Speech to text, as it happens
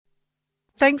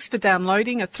Thanks for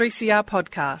downloading a 3CR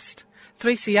podcast.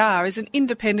 3CR is an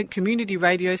independent community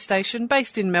radio station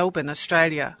based in Melbourne,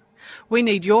 Australia. We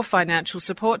need your financial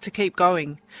support to keep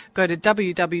going. Go to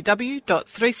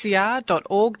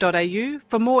www.3cr.org.au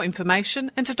for more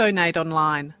information and to donate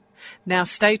online. Now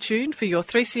stay tuned for your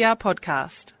 3CR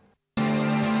podcast.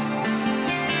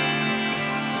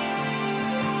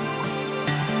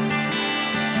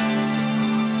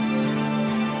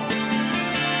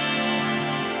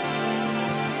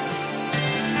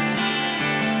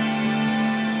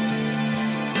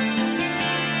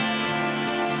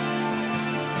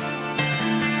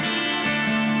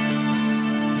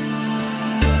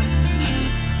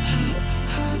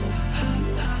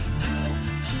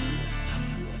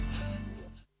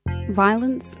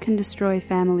 Violence can destroy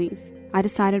families. I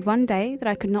decided one day that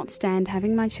I could not stand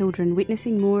having my children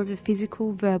witnessing more of the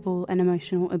physical, verbal and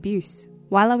emotional abuse.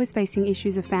 While I was facing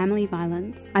issues of family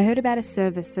violence, I heard about a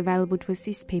service available to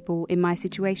assist people in my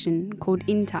situation called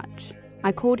InTouch.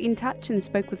 I called InTouch and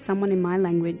spoke with someone in my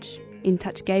language.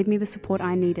 InTouch gave me the support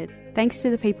I needed. Thanks to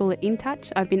the people at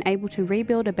InTouch, I've been able to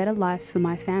rebuild a better life for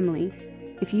my family.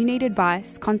 If you need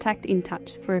advice, contact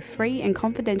InTouch for a free and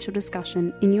confidential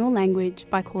discussion in your language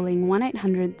by calling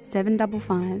 1800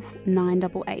 755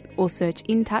 988 or search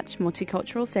InTouch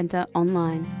Multicultural Centre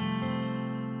online.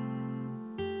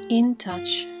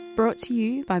 InTouch. Brought to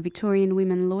you by Victorian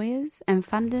Women Lawyers and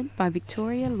funded by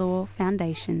Victoria Law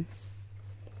Foundation.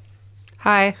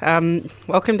 Hi,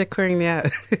 welcome to Queering the Out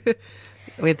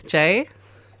with Jay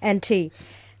and T.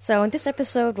 So in this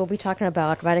episode, we'll be talking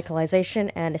about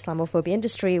radicalization and Islamophobia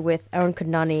industry with Arun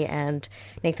Kundnani and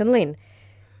Nathan Lin.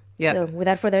 Yeah. So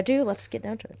without further ado, let's get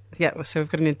down to it. Yeah, so we've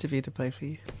got an interview to play for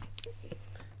you.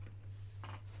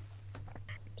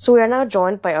 So we are now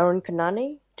joined by Arun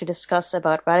Kundnani to discuss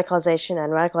about radicalization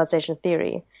and radicalization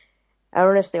theory.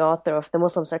 Arun is the author of The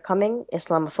Muslims Are Coming,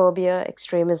 Islamophobia,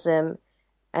 Extremism,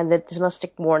 and the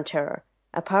Domestic War on Terror,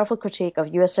 a powerful critique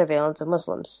of U.S. surveillance of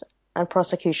Muslims and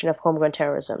prosecution of homegrown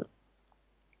terrorism.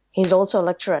 He is also a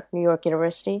lecturer at New York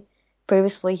University.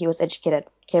 Previously, he was educated at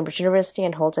Cambridge University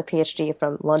and holds a PhD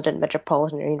from London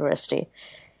Metropolitan University.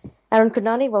 Arun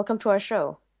Kundnani, welcome to our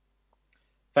show.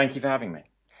 Thank you for having me.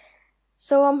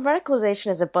 So,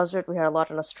 radicalization is a buzzword we hear a lot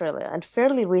in Australia, and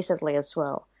fairly recently as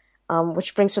well,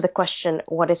 which brings to the question,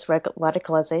 what is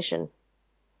radicalization?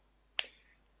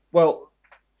 Well,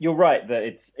 you're right that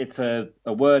it's a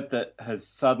word that has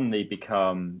suddenly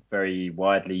become very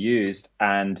widely used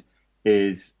and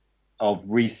is of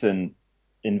recent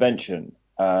invention.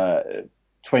 20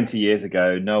 years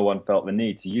ago, no one felt the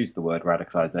need to use the word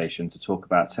radicalization to talk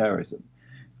about terrorism.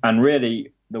 And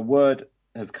really, the word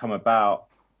has come about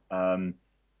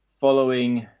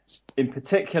following, in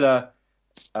particular,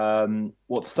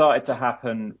 what started to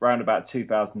happen around about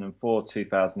 2004,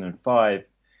 2005,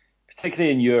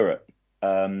 particularly in Europe.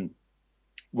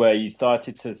 Where you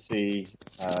started to see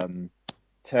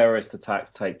terrorist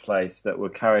attacks take place that were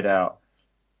carried out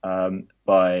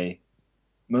by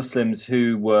Muslims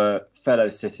who were fellow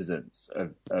citizens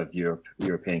of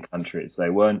European countries. They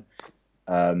weren't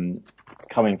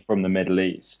coming from the Middle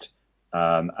East,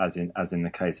 as in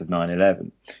the case of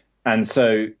 9/11. And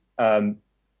so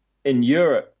in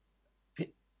Europe,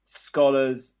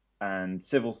 scholars and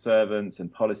civil servants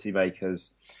and policymakers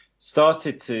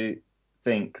started to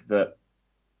think that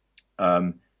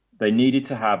they needed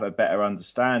to have a better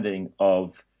understanding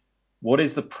of what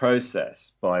is the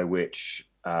process by which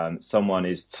someone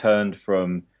is turned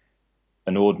from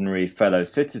an ordinary fellow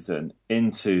citizen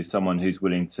into someone who's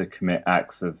willing to commit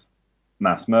acts of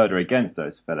mass murder against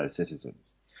those fellow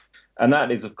citizens. And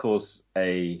that is, of course,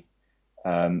 a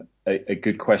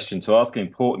good question to ask, an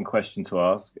important question to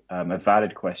ask, a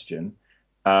valid question.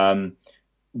 The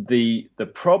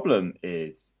problem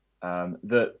is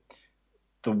that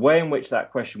the way in which that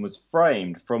question was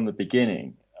framed from the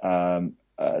beginning, 10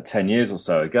 years or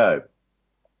so ago,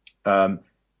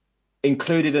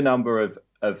 included a number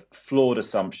of flawed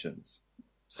assumptions.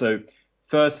 So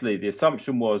firstly, the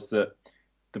assumption was that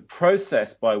the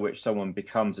process by which someone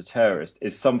becomes a terrorist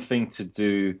is something to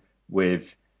do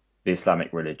with the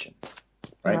Islamic religion,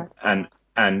 right?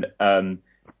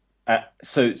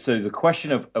 So the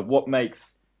question of what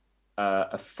makes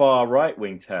a far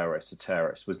right-wing terrorist a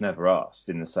terrorist was never asked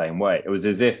in the same way. It was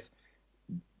as if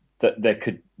that there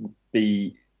could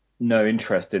be no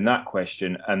interest in that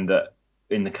question, and that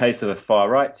in the case of a far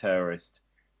right terrorist,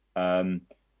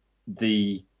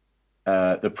 the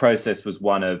process was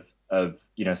one of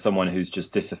someone who's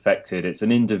just disaffected. It's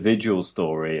an individual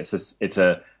story. It's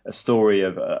a story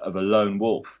of a lone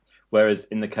wolf. Whereas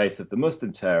in the case of the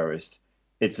Muslim terrorist,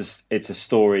 it's a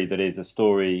story that is a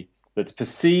story that's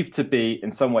perceived to be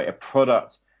in some way a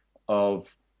product of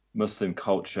Muslim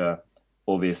culture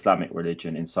or the Islamic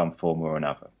religion in some form or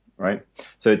another, right?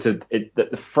 So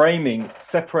the framing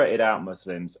separated out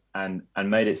Muslims and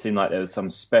made it seem like there was some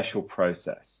special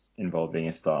process involving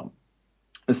Islam.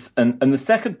 And the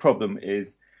second problem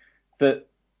is that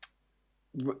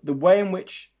the way in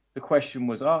which the question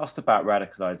was asked about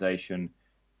radicalization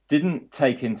didn't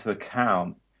take into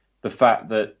account the fact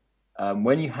that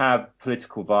when you have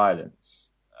political violence,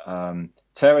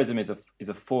 terrorism is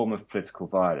a form of political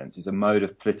violence, is a mode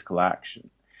of political action.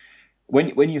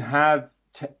 When you have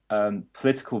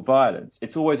political violence,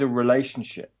 it's always a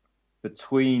relationship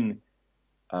between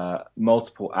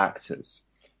multiple actors.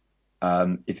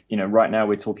 If right now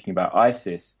we're talking about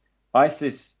ISIS.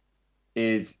 ISIS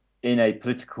is in a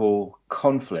political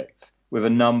conflict with a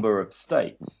number of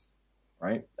states,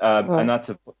 right? And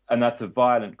that's a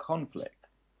violent conflict.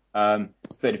 But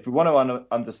if we want to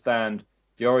understand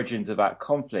the origins of that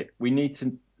conflict, we need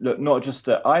to look not just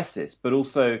at ISIS, but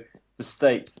also the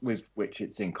state with which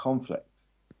it's in conflict,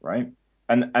 right?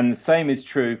 And the same is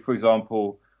true, for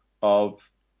example, of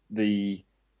the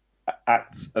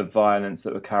acts of violence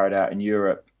that were carried out in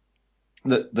Europe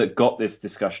that got this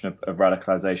discussion of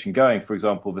radicalization going. For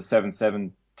example, the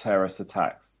 7/7 terrorist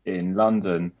attacks in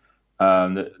London,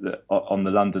 on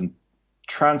the London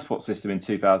transport system in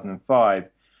 2005.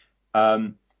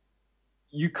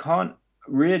 You can't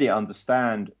really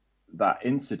understand that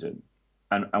incident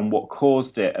and what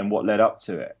caused it and what led up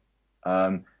to it,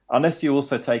 unless you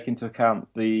also take into account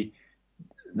the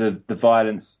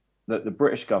violence that the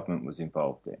British government was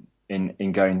involved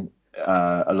in going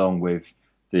along with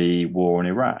the war in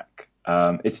Iraq.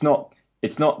 It's not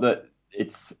that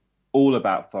it's all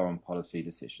about foreign policy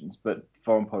decisions, but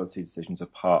foreign policy decisions are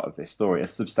part of this story, a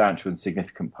substantial and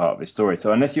significant part of this story.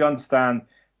 So unless you understand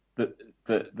that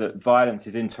violence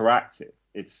is interactive,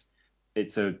 it's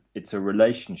a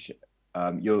relationship,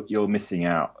 you're missing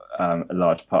out a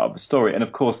large part of the story. And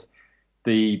of course,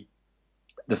 the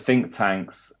think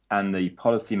tanks and the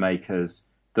policymakers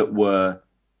that were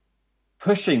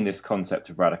pushing this concept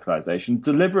of radicalization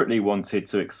deliberately wanted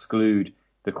to exclude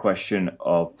the question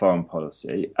of foreign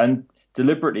policy and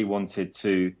deliberately wanted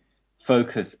to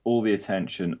focus all the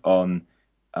attention on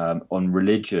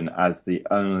religion as the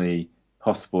only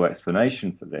possible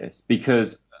explanation for this,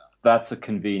 because that's a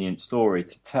convenient story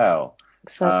to tell.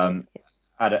 Exactly.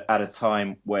 At a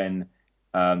time when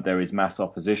there is mass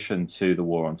opposition to the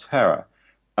war on terror.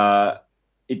 So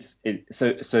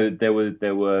there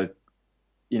were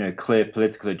clear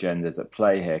political agendas at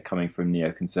play here coming from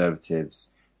neoconservatives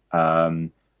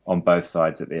on both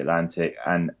sides of the Atlantic,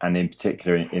 and in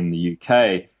particular in the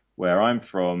UK, where I'm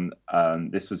from.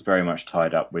 This was very much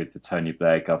tied up with the Tony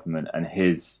Blair government and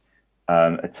his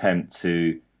attempt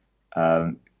to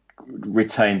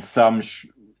retain some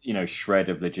shred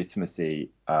of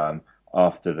legitimacy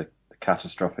after the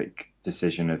catastrophic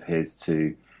decision of his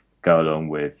to go along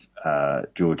with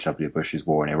George W. Bush's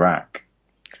war in Iraq.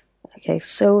 Okay,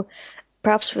 so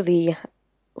perhaps for the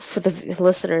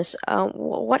listeners,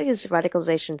 what is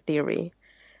radicalization theory?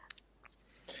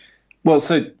 Well,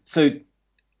 so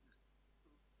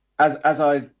as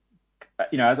I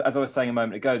was saying a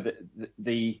moment ago,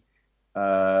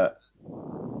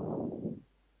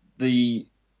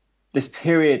 this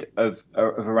period of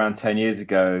around 10 years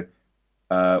ago,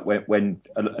 when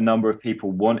a number of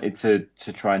people wanted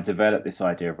to try and develop this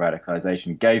idea of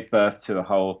radicalization, gave birth to a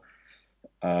whole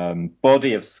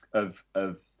body of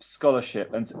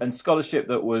scholarship and scholarship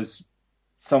that was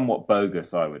somewhat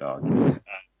bogus, I would argue.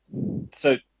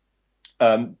 So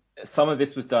some of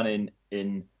this was done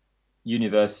in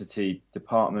university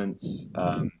departments,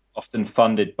 often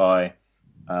funded by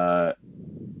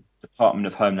Department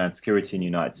of Homeland Security in the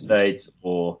United States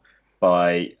or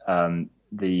by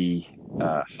the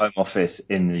Home Office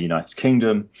in the United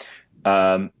Kingdom.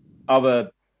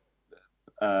 Other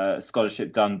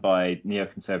scholarship done by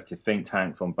neoconservative think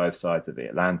tanks on both sides of the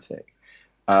Atlantic.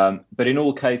 But in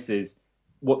all cases,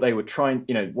 what they were trying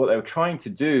to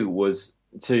do was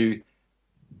to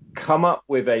come up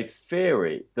with a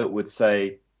theory that would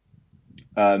say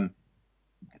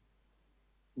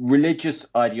religious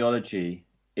ideology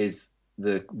is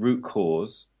the root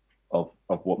cause of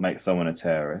what makes someone a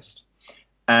terrorist.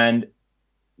 And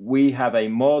we have a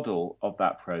model of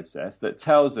that process that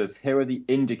tells us here are the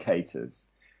indicators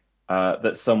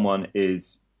that someone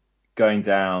is going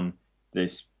down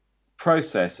this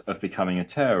process of becoming a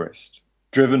terrorist,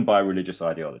 driven by religious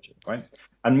ideology, right?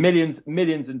 And millions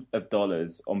of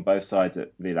dollars on both sides of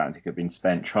the Atlantic have been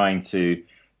spent trying to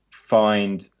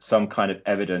find some kind of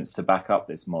evidence to back up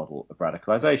this model of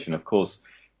radicalization. Of course,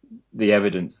 the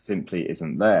evidence simply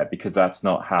isn't there, because that's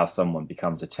not how someone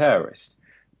becomes a terrorist.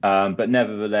 But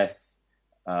nevertheless,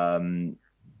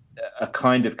 a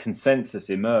kind of consensus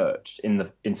emerged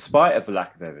in spite of the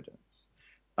lack of evidence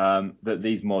that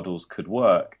these models could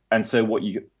work. And so what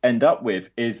you end up with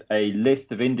is a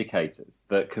list of indicators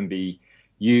that can be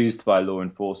used by law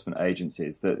enforcement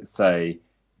agencies that say,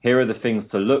 here are the things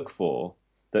to look for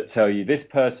that tell you this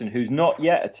person who's not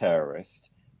yet a terrorist,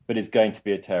 but is going to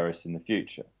be a terrorist in the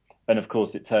future. And of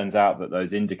course, it turns out that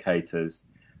those indicators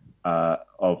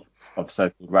of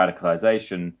so-called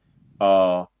radicalization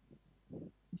are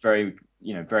very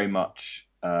much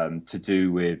to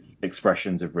do with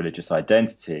expressions of religious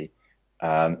identity,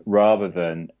 rather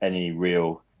than any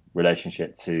real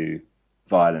relationship to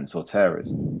violence or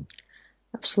terrorism.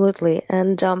 Absolutely.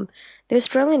 And the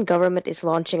Australian government is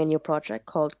launching a new project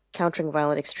called Countering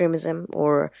Violent Extremism,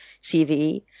 or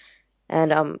CVE.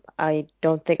 And I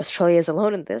don't think Australia is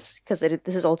alone in this, because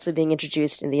this is also being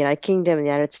introduced in the United Kingdom and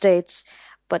the United States.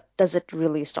 But does it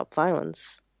really stop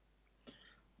violence?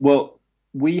 Well,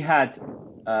 we had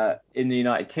in the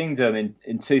United Kingdom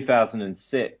in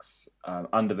 2006,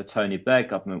 under the Tony Blair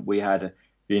government, we had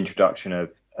the introduction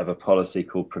of a policy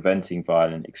called Preventing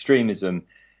Violent Extremism,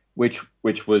 which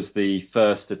was the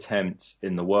first attempt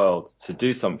in the world to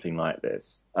do something like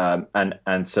this.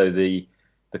 And so the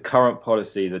current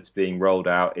policy that's being rolled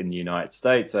out in the United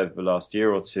States over the last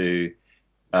year or two,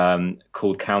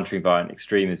 called Countering Violent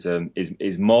Extremism,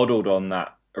 is modelled on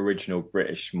that original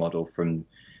British model from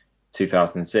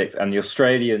 2006, and the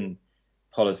Australian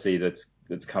policy that's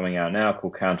coming out now,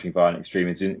 called Countering Violent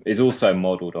Extremism, is also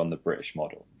modelled on the British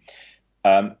model.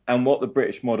 And what the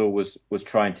British model was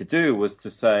trying to do was to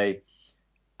say,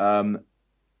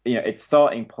 its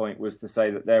starting point was to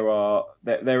say that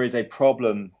there is a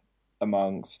problem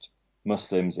amongst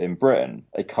Muslims in Britain,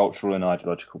 a cultural and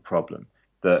ideological problem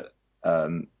that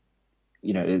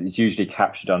is usually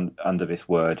captured under this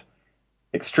word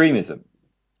extremism.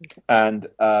 And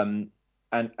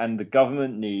the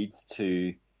government needs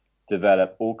to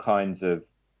develop all kinds of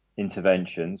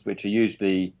interventions, which are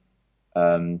usually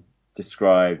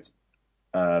described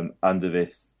under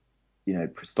this,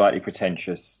 slightly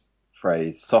pretentious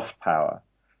phrase, soft power,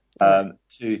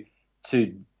 to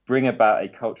bring about a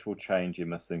cultural change in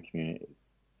Muslim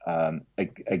communities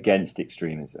against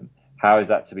extremism. How is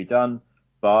that to be done?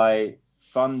 By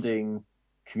funding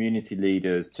community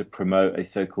leaders to promote a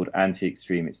so-called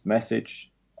anti-extremist message,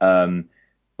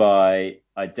 by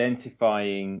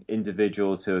identifying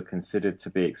individuals who are considered to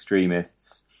be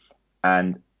extremists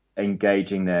and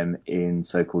engaging them in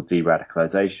so-called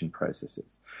de-radicalization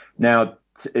processes. Now,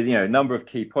 a number of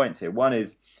key points here. One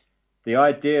is the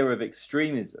idea of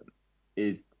extremism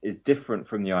is different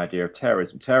from the idea of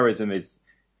terrorism. Terrorism is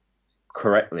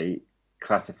correctly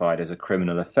classified as a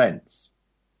criminal offense.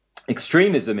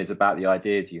 Extremism is about the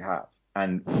ideas you have,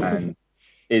 and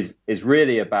is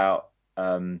really about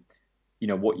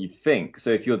what you think.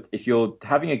 So if you're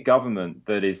having a government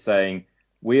that is saying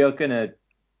we're gonna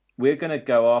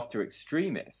go after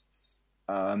extremists,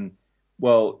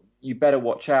 well, you better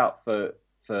watch out for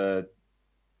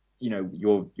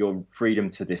your freedom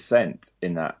to dissent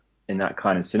in that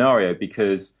kind of scenario,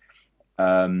 because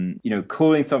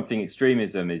calling something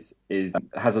extremism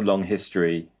has a long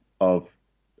history of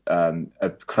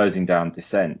closing down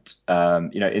dissent.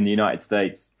 In the United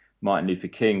States, Martin Luther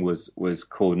King was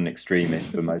called an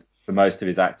extremist for most of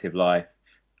his active life.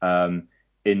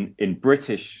 In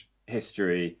British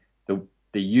history,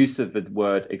 the use of the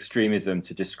word extremism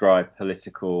to describe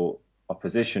political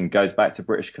opposition goes back to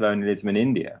British colonialism in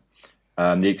India.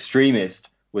 The extremist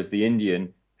was the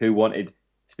Indian who wanted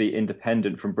to be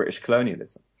independent from British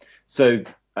colonialism. So,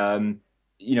 when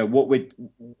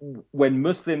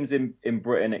Muslims in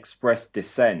Britain express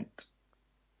dissent,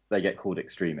 they get called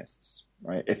extremists,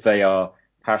 right? If they are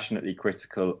passionately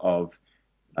critical of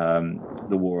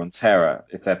the war on terror,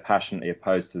 if they're passionately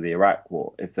opposed to the Iraq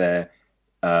war, if they're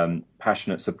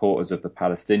passionate supporters of the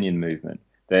Palestinian movement,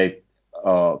 they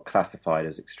are classified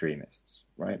as extremists,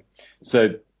 right?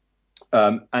 So,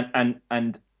 so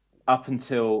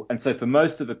for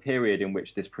most of the period in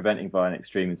which this Preventing Violent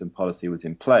Extremism policy was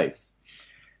in place,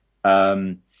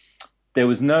 there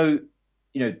was no,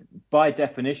 by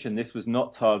definition, this was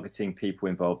not targeting people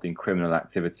involved in criminal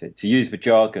activity. To use the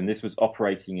jargon, this was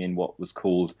operating in what was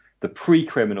called the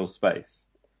pre-criminal space.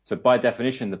 So by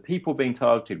definition, the people being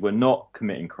targeted were not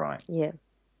committing crime. Yeah.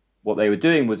 What they were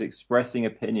doing was expressing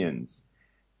opinions,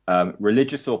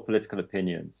 religious or political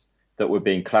opinions, that were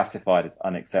being classified as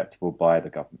unacceptable by the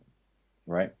government,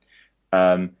 right?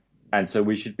 And so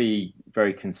we should be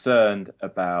very concerned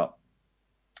about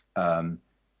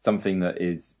something that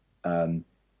is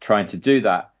trying to do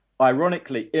that,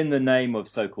 ironically, in the name of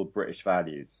so-called British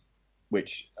values,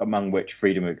 among which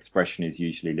freedom of expression is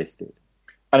usually listed.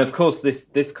 And of course,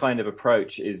 this kind of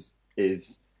approach is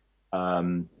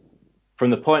from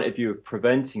the point of view of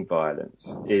preventing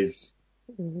violence, it's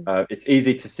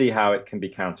easy to see how it can be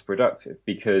counterproductive,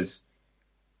 because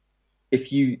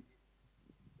if you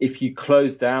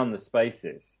close down the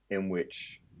spaces in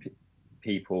which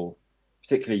people,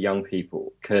 particularly young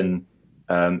people, can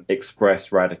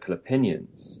express radical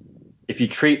opinions, if you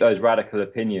treat those radical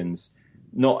opinions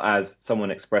not as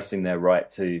someone expressing their right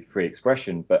to free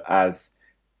expression, but as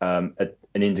an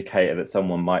indicator that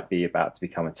someone might be about to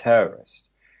become a terrorist,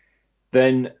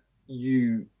 then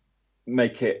you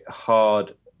make it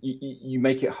hard. You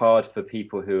make it hard for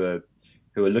people who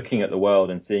are looking at the world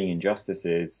and seeing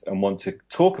injustices and want to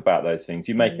talk about those things.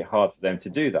 You make it hard for them to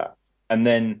do that. And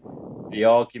then the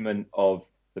argument of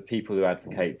the people who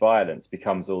advocate violence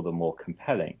becomes all the more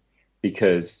compelling,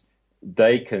 because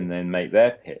they can then make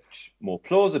their pitch more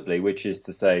plausibly, which is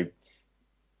to say,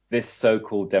 this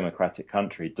so-called democratic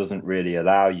country doesn't really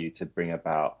allow you to bring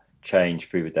about change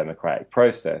through the democratic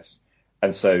process.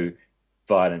 And so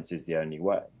violence is the only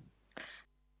way.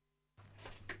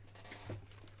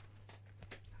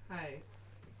 Hi.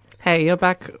 Hey, you're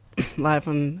back live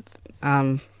on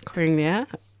Queering the Air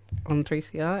on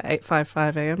 3CR,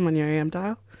 855 AM on your AM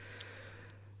dial.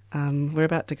 We're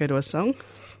about to go to a song.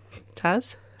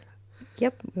 Taz?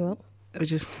 Yep, we will.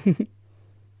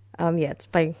 Yeah, it's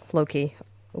by Loki,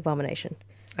 Abomination.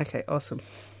 Okay, awesome.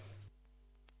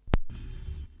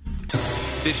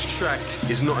 This track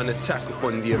is not an attack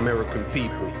upon the American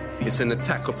people. It's an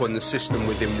attack upon the system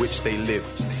within which they live.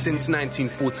 Since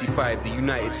 1945, the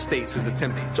United States has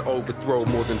attempted to overthrow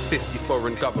more than 50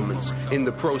 foreign governments. In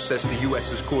the process, the US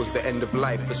has caused the end of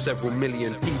life for several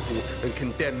million people and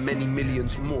condemned many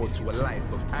millions more to a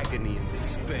life of agony and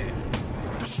despair.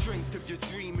 The strength of your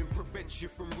dreaming prevents you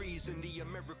from reason. The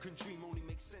American dream only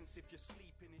makes sense if you're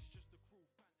sleeping. It's just a cruel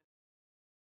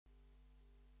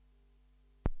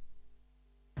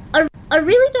I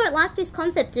really don't like this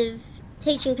concept of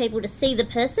teaching people to see the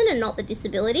person and not the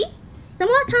disability. Then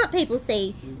why can't people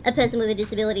see a person with a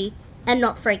disability and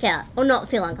not freak out or not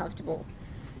feel uncomfortable?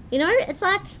 You know, it's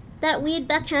like that weird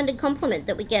backhanded compliment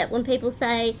that we get when people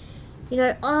say, you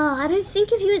know, oh, I don't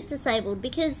think of you as disabled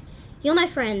because you're my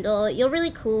friend, or you're really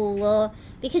cool, or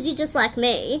because you're just like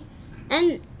me.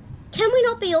 And can we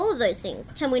not be all of those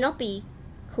things? Can we not be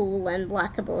cool and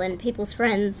likable and people's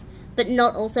friends, but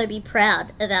not also be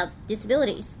proud of our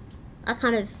disabilities? I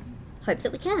kind of hope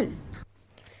that we can.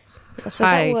 So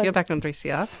Hi, you're back on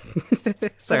 3CR.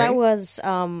 So that was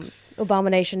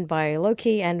Abomination by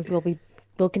Loki, and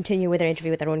we'll continue with our interview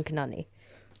with Arun Kanani.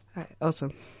 All right,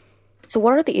 awesome. So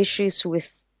what are the issues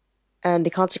with and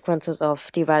the consequences of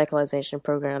de-radicalization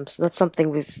programs? That's something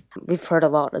we've heard a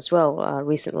lot as well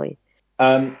recently.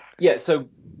 Yeah, so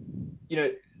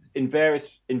in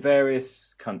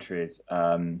various countries,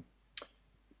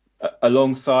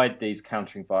 alongside these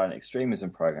countering violent extremism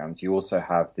programs, you also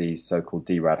have these so-called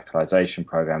de-radicalization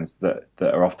programs that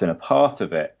are often a part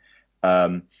of it.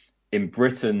 In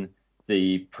Britain,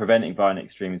 the Preventing Violent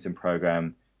Extremism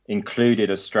program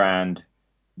included a strand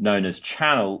known as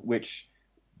Channel, which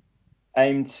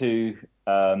aimed to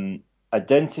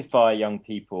identify young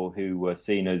people who were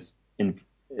seen as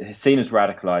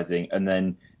radicalizing and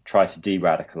then try to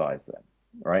de-radicalize them,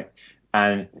 right?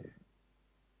 And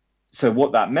so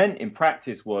what that meant in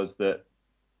practice was that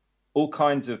all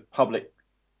kinds of public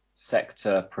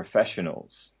sector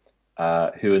professionals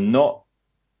who are not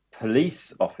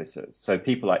police officers, so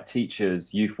people like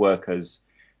teachers, youth workers,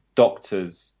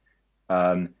 doctors,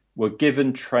 were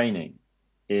given training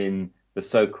in the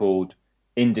so-called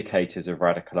indicators of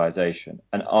radicalization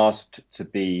and asked to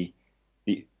be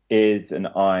the ears and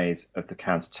eyes of the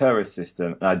counter-terrorist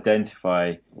system and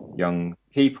identify young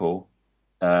people,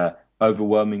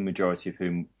 overwhelming majority of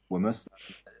whom were Muslim.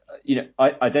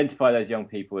 Identify those young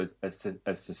people as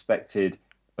suspected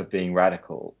of being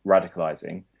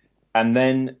radicalizing, and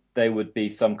then there would be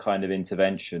some kind of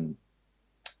intervention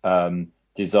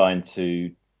designed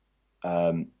to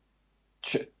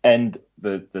end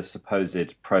the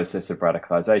supposed process of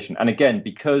radicalization. And again,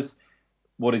 because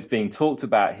what is being talked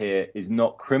about here is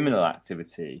not criminal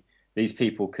activity, these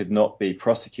people could not be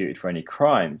prosecuted for any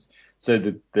crimes. So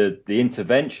the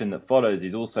intervention that follows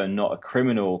is also not a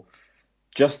criminal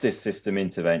justice system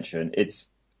intervention. It's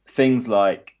things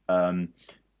like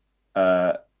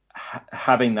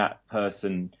having that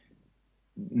person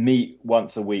meet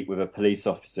once a week with a police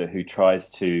officer who tries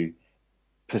to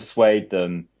persuade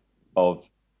them of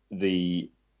the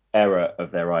error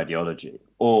of their ideology,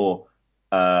 or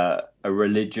a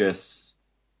religious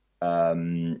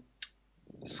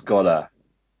scholar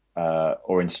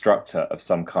or instructor of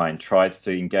some kind tries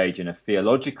to engage in a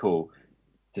theological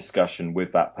discussion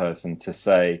with that person to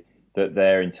say that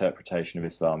their interpretation of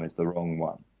Islam is the wrong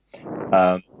one.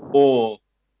 Or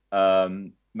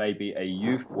maybe a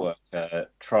youth worker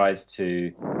tries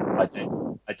to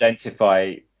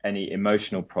identify any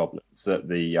emotional problems that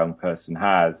the young person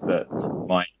has that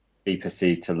might be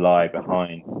perceived to lie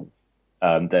behind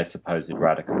their supposed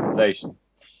radicalization.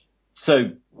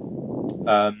 So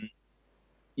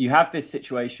you have this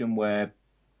situation where,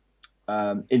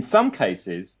 in some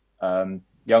cases,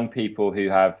 young people who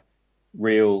have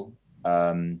real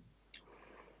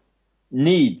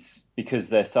needs because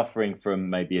they're suffering from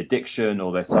maybe addiction,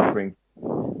 or they're suffering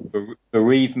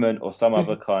bereavement or some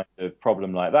other kind of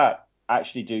problem like that,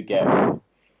 actually do get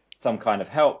some kind of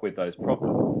help with those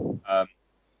problems.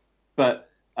 But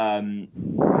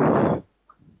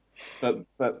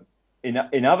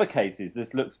in other cases,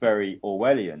 this looks very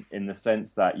Orwellian in the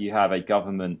sense that you have a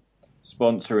government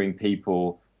sponsoring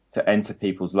people to enter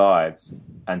people's lives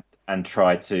and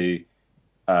try to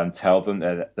tell them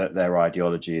that their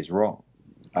ideology is wrong.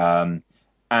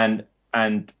 And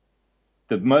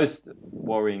the most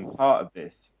worrying part of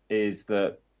this is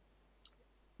that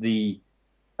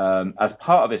as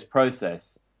part of this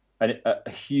process, a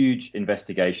huge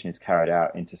investigation is carried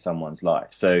out into someone's life.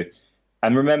 So,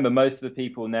 and remember, most of the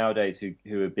people nowadays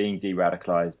who are being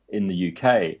de-radicalized in the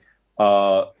UK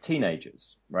are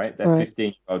teenagers, right? They're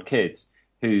 15-year-old kids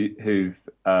who've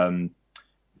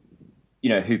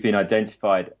been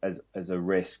identified as a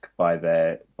risk by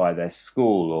their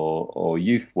school or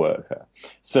youth worker.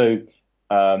 So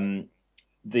in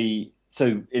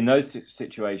those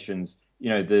situations,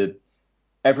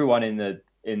 everyone in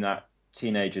that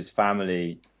teenager's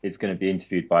family is going to be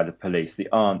interviewed by the police, the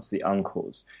aunts, the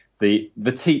uncles, the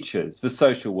teachers, the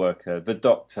social worker, the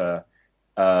doctor,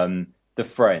 the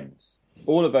friends.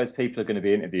 All of those people are going to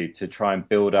be interviewed to try and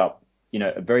build up,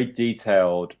 a very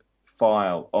detailed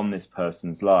file on this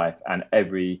person's life and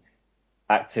every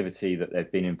activity that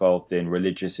they've been involved in,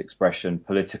 religious expression,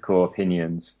 political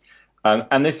opinions.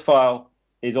 And this file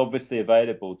is obviously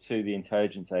available to the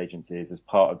intelligence agencies as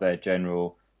part of their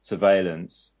general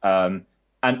surveillance. And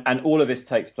all of this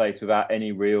takes place without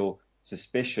any real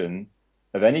suspicion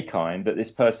of any kind that this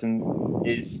person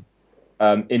is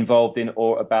involved in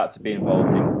or about to be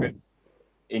involved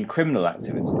in criminal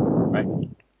activity, right?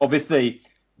 Obviously,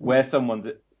 where someone's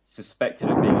suspected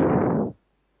of being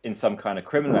in some kind of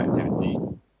criminal activity,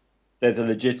 there's a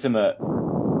legitimate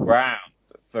ground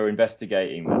for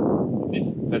investigating them.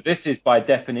 But this is by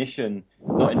definition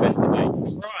not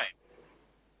investigating crime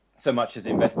so much as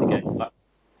investigating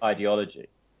ideology.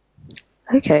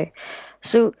 Okay.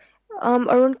 So,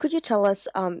 Arun, could you tell us,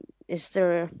 are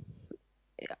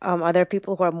there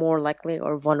people who are more likely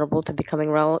or vulnerable to becoming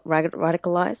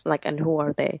radicalized? And who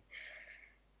are they?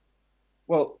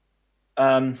 Well,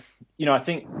 I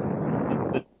think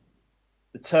the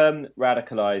term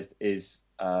radicalized is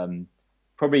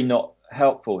probably not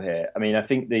helpful here. I mean, I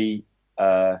think the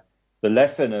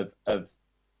lesson of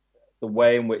the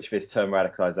way in which this term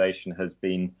radicalization has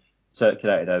been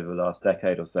circulated over the last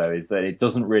decade or so is that it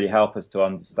doesn't really help us to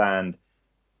understand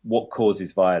what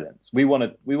causes violence. We want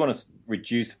to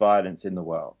reduce violence in the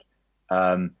world.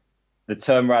 The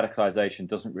term radicalization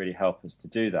doesn't really help us to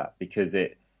do that because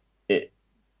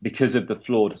because of the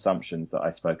flawed assumptions that I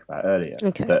spoke about earlier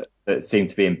that seem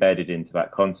to be embedded into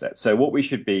that concept. So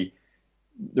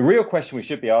the real question we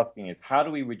should be asking is, how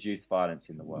do we reduce violence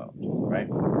in the world, right?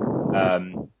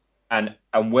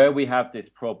 And where we have this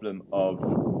problem of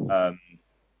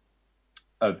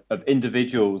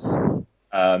individuals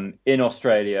in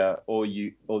Australia or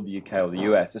the UK or the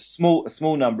US, a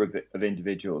small number of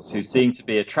individuals who seem to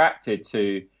be attracted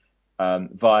to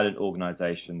violent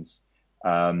organizations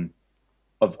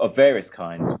of various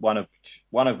kinds, one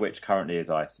of which currently is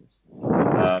ISIS.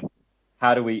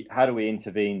 How do we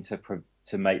intervene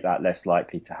to make that less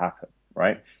likely to happen?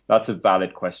 Right? That's a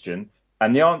valid question,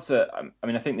 and the answer,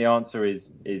 I think the answer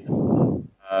is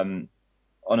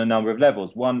on a number of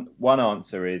levels. One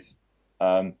answer is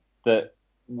that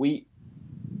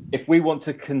if we want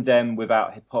to condemn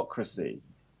without hypocrisy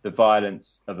the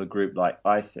violence of a group like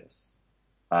ISIS,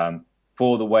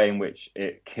 for the way in which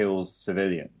it kills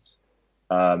civilians,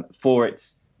 for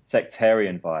its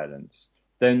sectarian violence,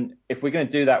 then if we're going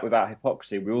to do that without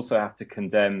hypocrisy, we also have to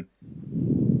condemn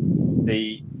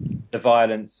the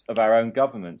violence of our own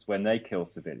governments when they kill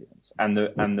civilians and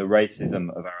the racism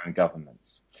of our own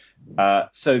governments.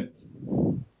 So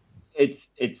it's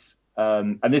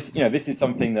and this is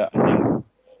something that I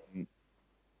think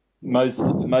most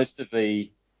of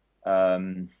the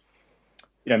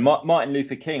Martin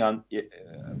Luther King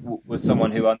was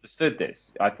someone who understood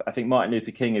this. I think Martin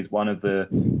Luther King is one of the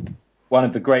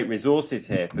great resources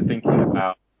here for thinking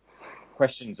about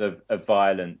questions of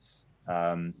violence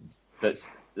that's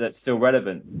still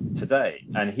relevant today.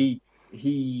 And he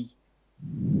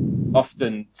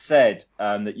often said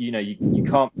that you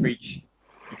can't preach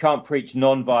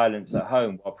non-violence at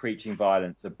home while preaching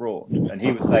violence abroad. And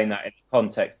he was saying that in the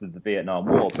context of the Vietnam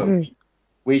War, but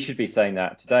we should be saying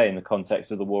that today in the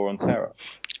context of the war on terror.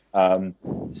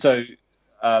 So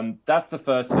that's the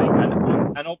first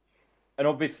thing, and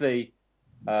obviously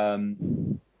part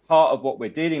of what we're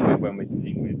dealing with when we're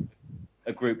dealing with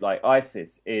a group like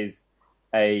ISIS is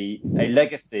a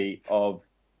legacy of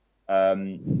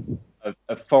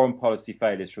foreign policy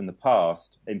failures from the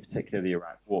past, in particular the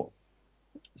Iraq War.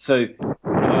 So,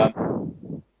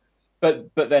 but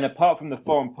then apart from the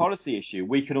foreign policy issue,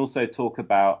 we can also talk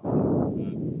about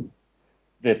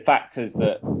the factors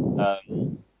that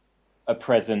are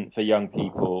present for young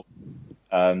people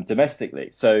domestically.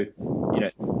 So,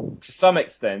 to some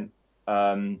extent,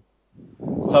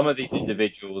 some of these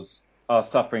individuals are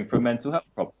suffering from mental health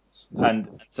problems,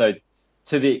 and so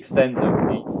to the extent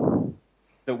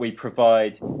that we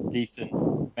provide decent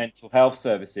mental health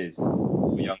services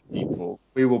for young people,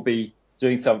 we will be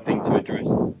doing something to address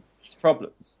these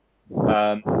problems.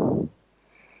 And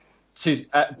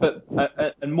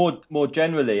more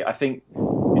generally, I think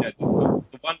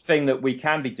the one thing that we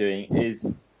can be doing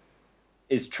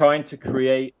is trying to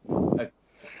create a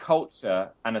culture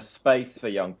and a space for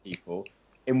young people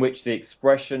in which the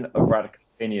expression of radical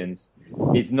opinions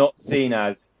is not seen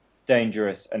as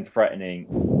dangerous and threatening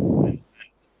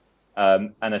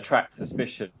and attract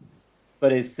suspicion,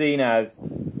 but is seen as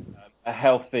a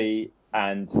healthy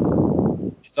and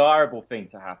desirable thing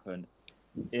to happen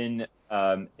in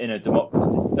a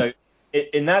democracy. So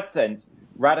in that sense,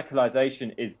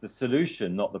 radicalization is the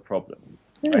solution, not the problem.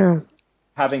 Right?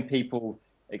 Having people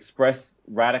express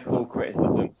radical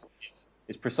criticisms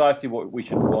is precisely what we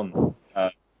should want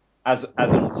as an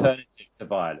alternative to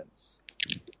violence.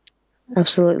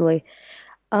 Absolutely.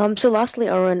 So lastly,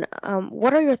 Arun,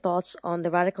 what are your thoughts on the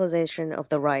radicalization of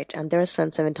the right and their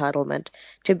sense of entitlement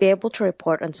to be able to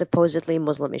report on supposedly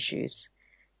Muslim issues?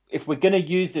 If we're going to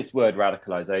use this word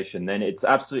radicalization, then it's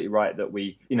absolutely right that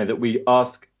we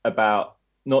ask about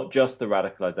not just the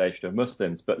radicalization of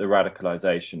Muslims, but the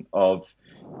radicalization of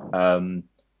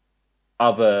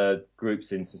other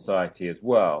groups in society as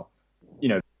well.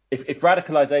 If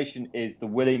radicalization is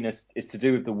to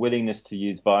do with the willingness to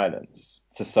use violence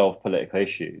to solve political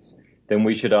issues, then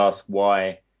we should ask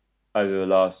why over the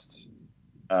last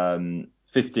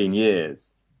 15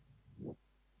 years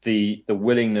the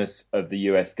willingness of the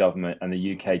US government and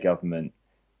the UK government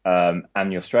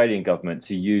and the Australian government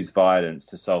to use violence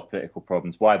to solve political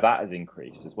problems, why that has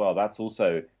increased as well. That's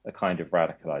also a kind of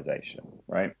radicalization,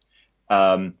 right?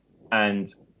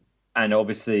 And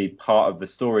obviously part of the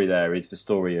story there is the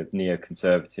story of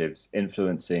neoconservatives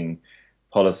influencing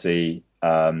policy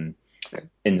in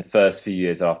the first few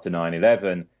years after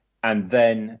 9/11, and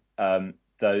then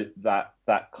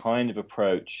that kind of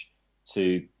approach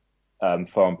to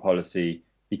foreign policy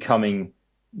becoming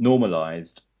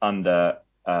normalized under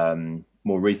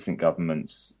more recent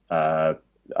governments,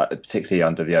 particularly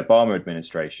under the Obama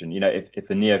administration. If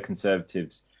the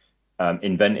neoconservatives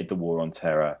invented the war on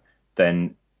terror,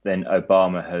 then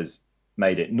Obama has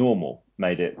made it normal,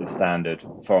 made it the standard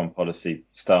foreign policy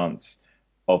stance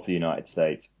of the United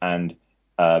States, and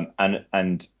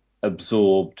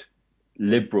absorbed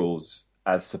liberals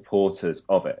as supporters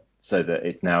of it, so that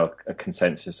it's now a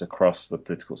consensus across the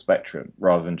political spectrum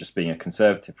rather than just being a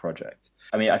conservative project.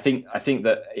 I mean, I think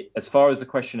that as far as the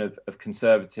question of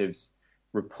conservatives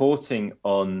reporting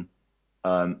on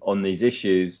these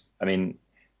issues, I mean,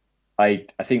 I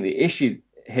think the issue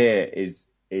here is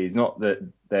not that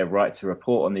they're right to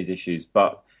report on these issues,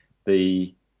 but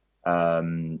the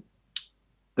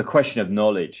question of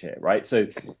knowledge here, right? So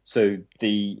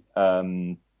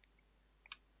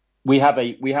we have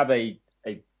a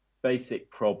basic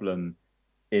problem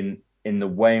in the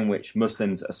way in which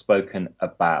Muslims are spoken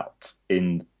about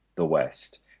in the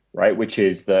West, right? Which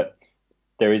is that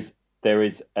there is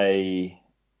a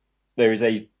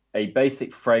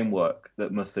basic framework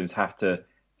that Muslims have to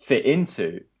fit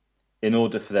into in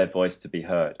order for their voice to be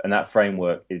heard, and that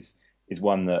framework is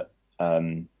one that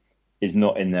is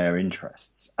not in their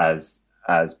interests as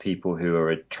people who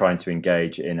are trying to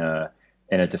engage in a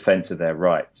defense of their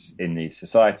rights in these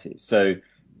societies. So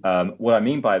what I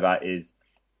mean by that is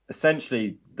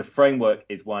essentially the framework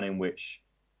is one in which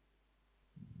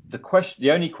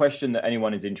the only question that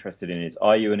anyone is interested in is,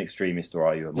 are you an extremist or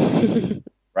are you a moderate?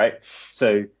 Right?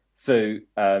 So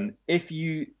if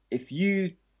you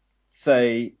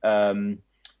say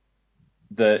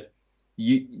that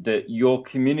your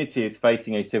community is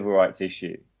facing a civil rights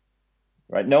issue,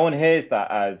 right? No one hears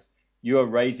that as you are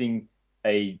raising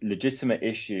a legitimate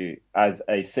issue as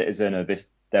a citizen of this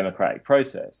democratic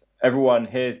process. Everyone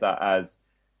hears that as,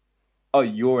 oh,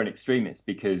 you're an extremist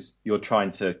because you're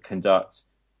trying to conduct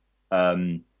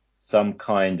some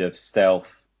kind of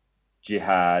stealth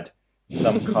jihad,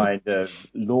 some kind of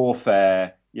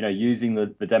lawfare, using the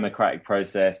democratic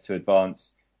process to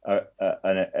advance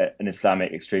an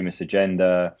Islamic extremist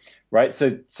agenda, right?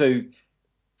 So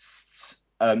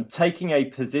taking a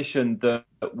position that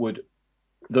would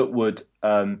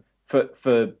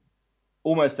for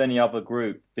almost any other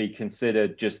group be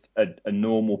considered just a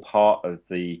normal part of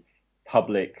the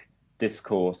public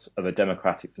discourse of a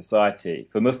democratic society,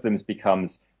 for Muslims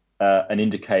becomes an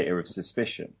indicator of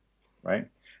suspicion, right?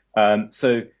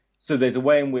 So there's a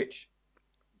way in which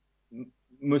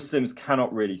Muslims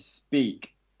cannot really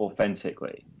speak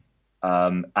authentically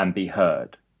and be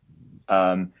heard.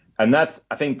 And I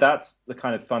think that's the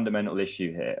kind of fundamental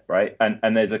issue here, right?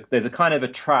 And there's a kind of a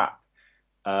trap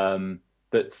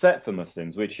that's set for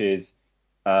Muslims, which is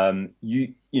the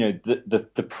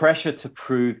pressure to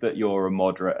prove that you're a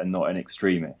moderate and not an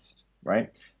extremist, right?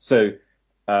 So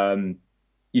don't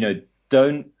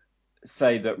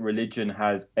say that religion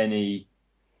has any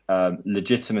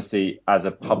legitimacy as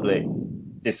a public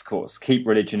discourse. Keep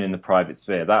religion in the private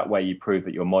sphere. That way you prove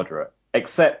that you're moderate.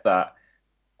 Except that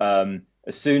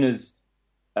as soon as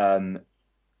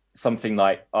something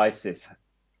like ISIS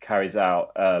carries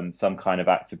out some kind of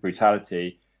act of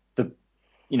brutality,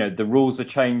 the rules are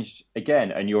changed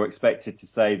again, and you're expected to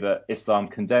say that Islam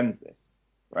condemns this,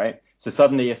 right? So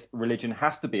suddenly religion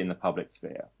has to be in the public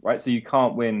sphere, right? So you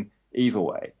can't win either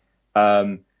way.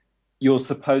 You're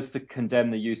supposed to condemn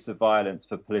the use of violence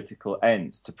for political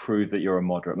ends to prove that you're a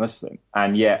moderate Muslim,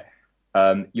 and yet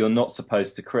you're not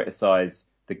supposed to criticize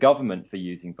the government for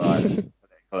using violence for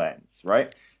political ends,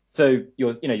 right? So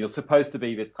you're supposed to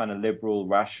be this kind of liberal,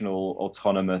 rational,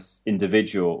 autonomous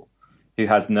individual who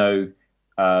has who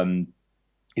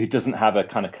doesn't have a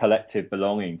kind of collective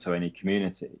belonging to any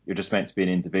community. You're just meant to be an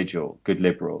individual, good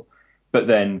liberal. But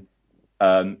then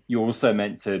you're also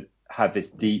meant to have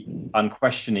this deep,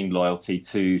 unquestioning loyalty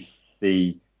to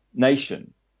the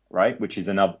nation, right? Which is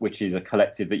a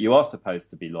collective that you are supposed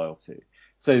to be loyal to.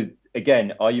 So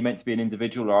again, are you meant to be an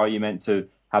individual, or are you meant to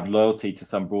have loyalty to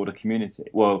some broader community?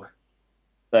 Well,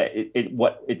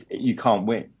 you can't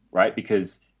win, right?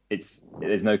 Because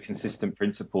there's no consistent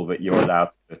principle that you're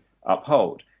allowed to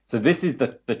uphold. So this is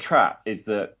the trap: is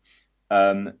that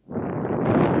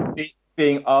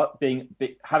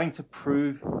having to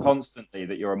prove constantly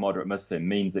that you're a moderate Muslim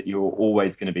means that you're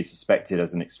always going to be suspected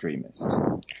as an extremist,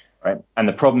 right? And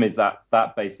the problem is that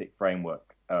basic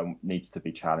framework needs to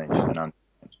be challenged and understood.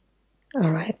 All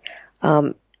right.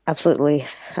 Absolutely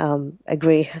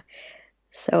agree.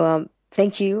 So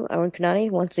thank you, Arun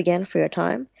Kanani, once again for your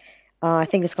time. I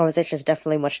think this conversation is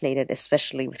definitely much needed,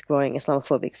 especially with growing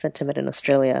Islamophobic sentiment in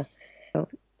Australia.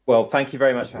 Well, thank you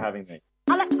very much for having me.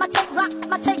 I let my take rock,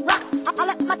 my take rock. I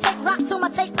let my take rock to my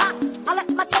take rock. I let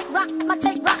my take rock, my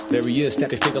take rock. There he is,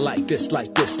 snap your finger like this,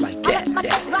 like this, like that. I let my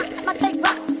take rock, my take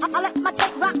rock. I let my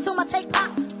take rock to my take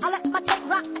rock. I let my take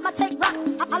rock, my take rock.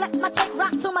 I let my take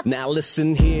rock to my. Now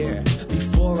listen here,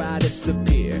 before I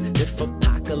disappear. If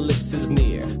apocalypse is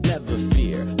near, never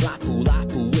fear. Laku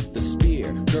laku with the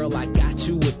spear. Girl, I got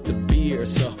you with the beer.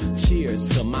 So cheers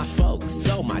to my folks.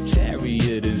 So my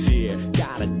chariot is here.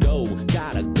 Gotta go,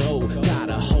 gotta go. Got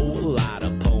a whole lot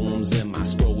of poems in my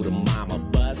scrotum. Mama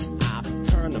bust, I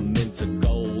turn them into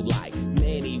gold. Like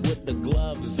Manny with the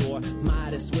gloves or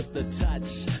Midas with the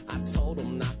touch. I told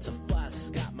them not to fuss.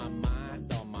 Got my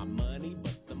mind on my money,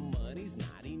 but the money's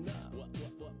not enough.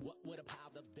 What a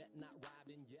pile of debt not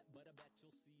robbing yet, but I bet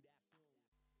you'll see that.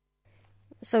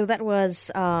 So that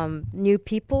was New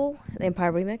People, the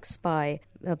Empire Remix by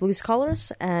Blue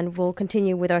Scholars, and we'll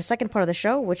continue with our second part of the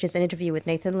show, which is an interview with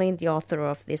Nathan Lean, the author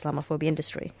of The Islamophobia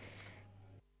Industry.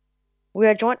 We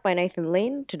are joined by Nathan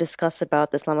Lean to discuss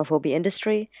about the Islamophobia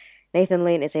industry. Nathan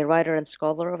Lean is a writer and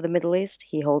scholar of the Middle East.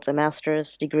 He holds a master's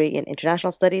degree in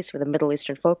international studies with a Middle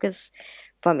Eastern focus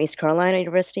from East Carolina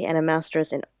University and a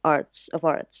master's in Arab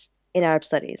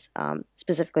studies,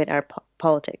 specifically in Arab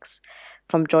politics,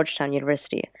 from Georgetown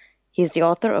University. He is the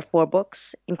author of 4 books,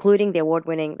 including the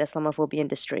award-winning The Islamophobia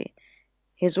Industry.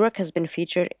 His work has been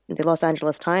featured in the Los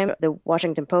Angeles Times, the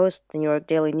Washington Post, the New York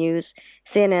Daily News,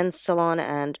 CNN, Salon,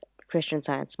 and Christian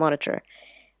Science Monitor.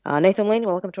 Nathan Lane,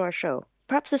 welcome to our show.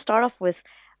 Perhaps to start off with,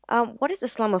 what is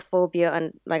Islamophobia,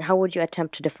 and how would you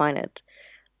attempt to define it?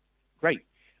 Great.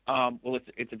 Well,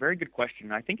 it's a very good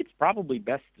question. I think it's probably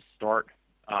best to start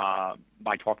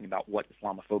by talking about what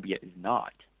Islamophobia is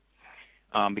not,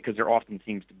 because there often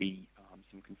seems to be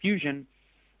some confusion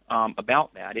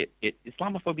about that.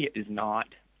 Islamophobia is not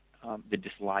the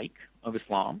dislike of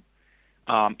Islam.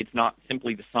 It's not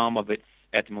simply the sum of its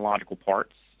etymological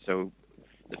parts, so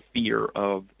the fear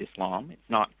of Islam. It's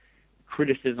not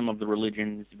criticism of the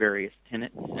religion's various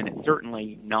tenets, and it's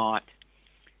certainly not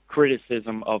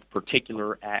criticism of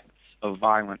particular acts of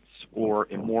violence or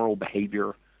immoral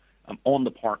behavior on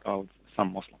the part of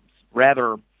some Muslims.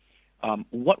 Rather,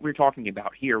 what we're talking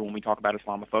about here when we talk about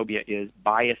Islamophobia is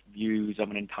biased views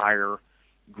of an entire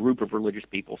group of religious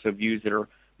people, so views that are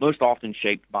most often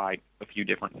shaped by a few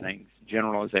different things.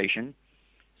 Generalization,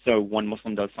 so one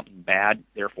Muslim does something bad,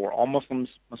 therefore all Muslims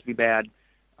must be bad.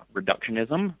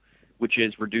 Reductionism, which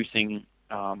is reducing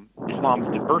Islam's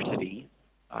diversity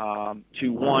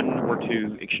to one or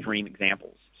two extreme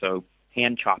examples. So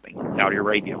hand chopping in Saudi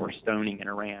Arabia or stoning in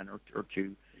Iran or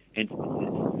two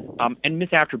instances. And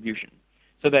misattribution.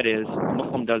 So that is, a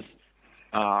Muslim does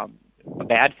a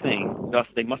bad thing, thus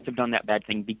they must have done that bad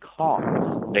thing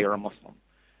because they are a Muslim.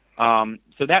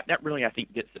 So that really, I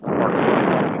think, gets at the part of what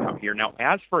I'm talking about here. Now,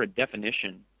 as for a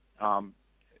definition,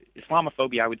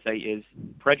 Islamophobia, I would say, is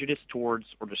prejudice towards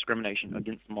or discrimination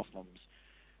against Muslims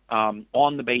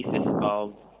on the basis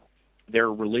of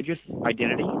their religious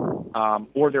identity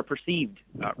or their perceived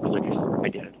religious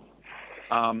identity.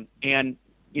 And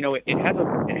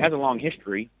it has a long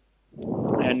history,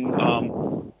 and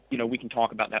we can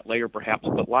talk about that later, perhaps.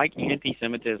 But like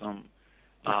anti-Semitism,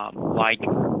 like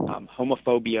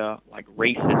homophobia, like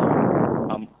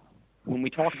racism, when we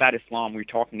talk about Islam, we're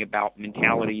talking about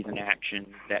mentalities and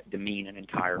actions that demean an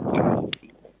entire class of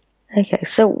people. Okay,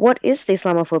 so what is the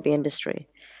Islamophobia industry?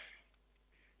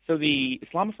 So the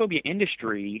Islamophobia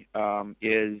industry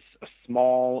is a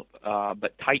small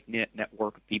but tight-knit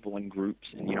network of people and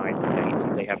groups in the United States.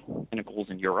 They have tentacles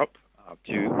in Europe,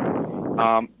 too,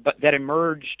 but that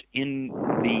emerged in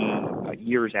the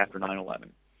years after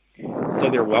 9/11. So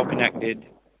they're well-connected,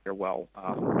 they're well-funded,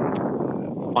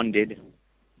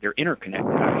 they're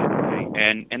interconnected, I should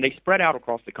say, and they spread out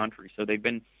across the country. So they've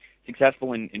been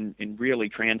successful in really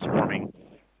transforming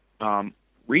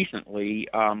recently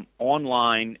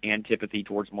online antipathy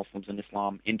towards Muslims and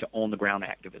Islam into on-the-ground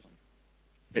activism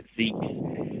that seeks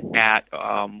at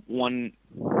one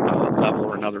level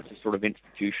or another to sort of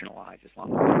institutionalize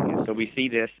Islamophobia. So we see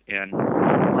this in,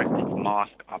 for instance,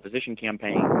 mosque opposition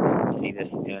campaigns. We see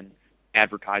this in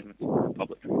advertisements for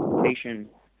public transportation,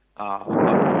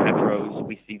 metros.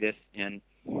 We see this in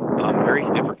various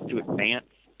efforts to advance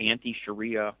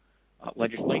anti-Sharia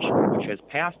legislation, which has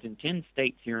passed in 10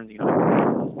 states here in the United States.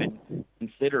 It's been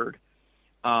considered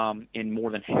in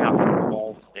more than half of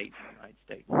all states in the United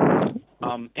States.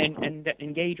 And that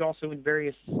engage also in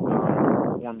various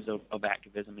forms of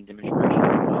activism and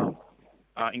demonstration,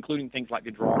 including things like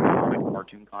the Draw comic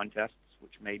cartoon contests,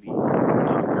 which maybe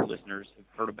your listeners have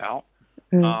heard about.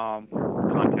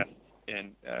 Contests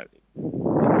in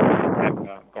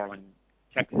Garland,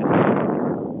 Texas,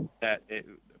 that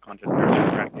contests that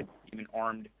attracted even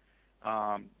armed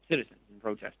citizens and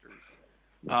protesters.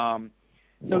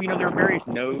 So, there are various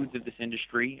nodes of this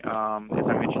industry. As I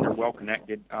mentioned, they're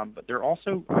well-connected, but they're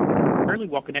also fairly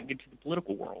well-connected to the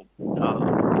political world.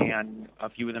 And a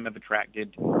few of them have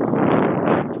attracted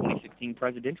 2016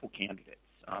 presidential candidates,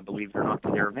 believe it or not,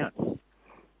 to their events.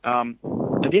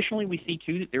 Additionally, we see,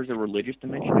 too, that there's a religious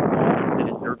dimension that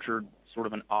has nurtured sort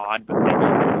of an odd but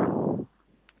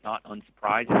not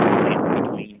unsurprising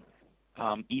between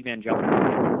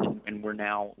evangelicals, and we're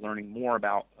now learning more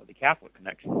about the Catholic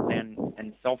connections,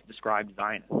 and self-described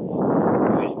Zionists,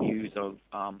 whose views of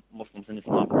Muslims and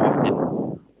Islam are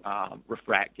often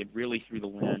refracted really through the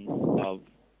lens of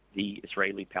the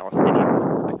Israeli-Palestinian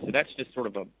conflict. So that's just sort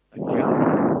of a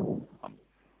general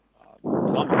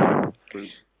group.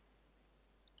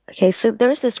 Okay, so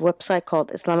there's this website called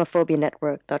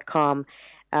IslamophobiaNetwork.com,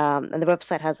 and the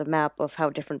website has a map of how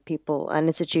different people and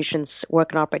institutions work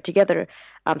and operate together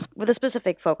with a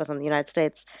specific focus on the United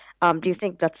States. Do you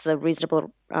think that's a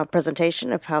reasonable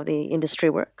presentation of how the industry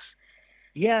works?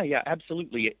 Yeah,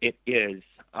 absolutely. It is.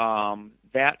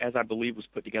 That, as I believe, was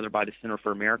put together by the Center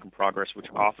for American Progress, which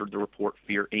authored the report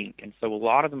Fear, Inc. And so a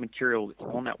lot of the material that's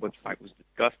on that website was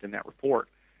discussed in that report.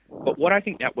 But what I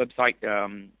think that website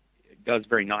does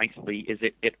very nicely is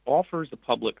it offers the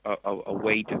public a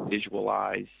way to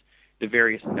visualize the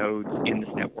various nodes in this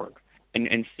network.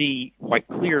 and see quite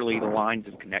clearly the lines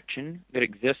of connection that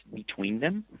exist between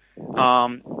them.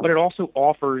 But it also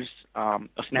offers a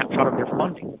snapshot of their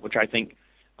funding, which I think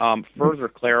further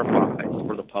clarifies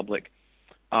for the public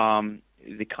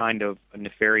the kind of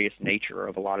nefarious nature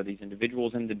of a lot of these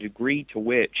individuals and the degree to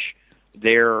which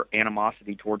their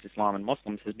animosity towards Islam and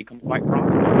Muslims has become quite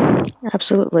prominent.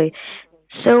 Absolutely.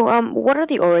 So what are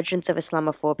the origins of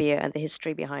Islamophobia and the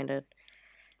history behind it?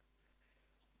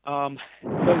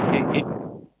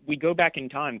 We go back in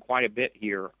time quite a bit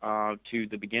here to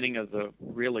the beginning of the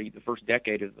first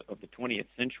decade of the 20th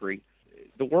century.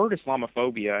 The word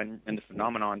Islamophobia and the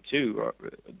phenomenon too,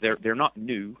 they're not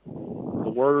new. The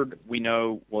word we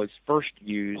know was first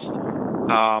used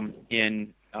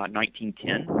in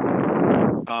 1910,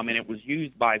 and it was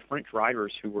used by French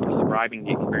writers who were describing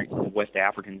the experiences of West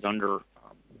Africans under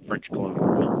French colonial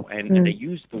rule, and they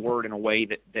used the word in a way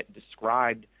that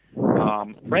described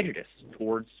prejudice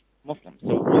towards Muslims. So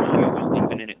it was used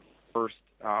even in its first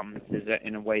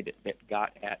in a way that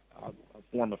got at a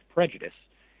form of prejudice.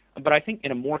 But I think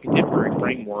in a more contemporary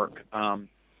framework,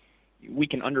 we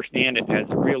can understand it as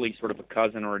really sort of a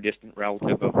cousin or a distant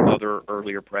relative of other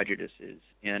earlier prejudices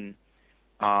in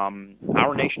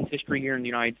our nation's history here in the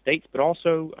United States, but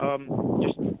also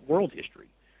just world history.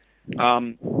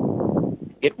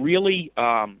 It really,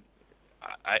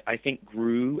 I think,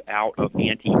 grew out of the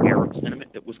anti-Arab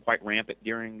sentiment that was quite rampant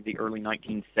during the early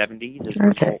 1970s as a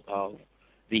result of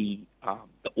the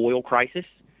oil crisis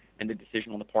and the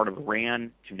decision on the part of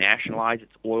Iran to nationalize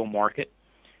its oil market.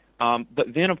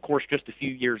 But then, of course, just a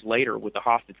few years later, with the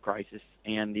hostage crisis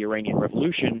and the Iranian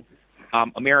Revolution,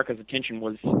 America's attention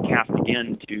was cast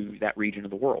again to that region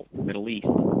of the world, the Middle East.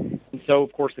 And so,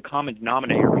 of course, the common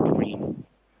denominator between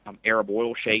Arab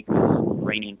oil sheikhs,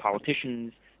 Iranian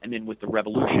politicians, and then with the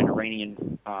revolution,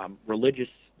 Iranian religious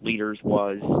leaders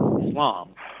was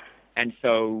Islam. And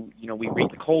so, we read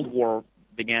the Cold War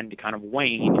began to kind of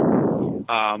wane.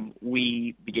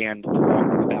 We began to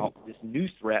talk about this new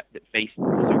threat that faced the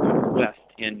so-called West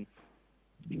in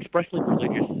expressly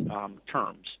religious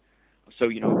terms. So,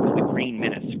 it was the Green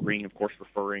Menace, green, of course,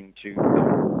 referring to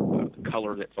the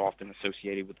color that's often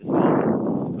associated with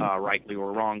Islam, rightly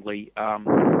or wrongly. The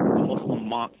Muslim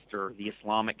monster, the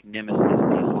Islamic nemesis,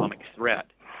 the Islamic threat.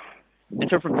 And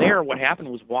so from there, what happened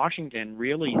was Washington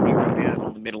really zeroed in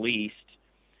on the Middle East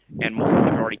and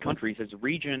Muslim-majority countries as a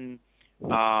region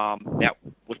that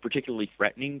was particularly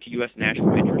threatening to U.S.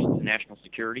 national interests and national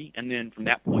security. And then from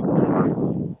that point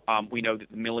forward, we know that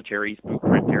the military's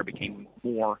blueprint there became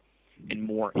more and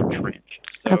more entrenched.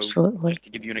 So, Absolutely. Just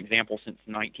to give you an example, since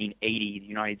 1980, the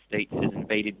United States has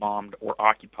invaded, bombed, or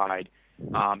occupied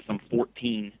some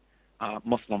 14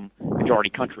 Muslim-majority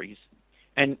countries.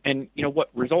 And what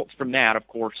results from that, of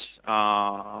course,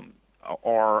 are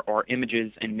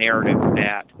images and narratives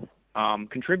that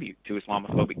contribute to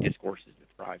Islamophobic discourses that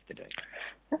thrive today.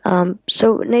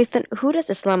 So, Nathan, who does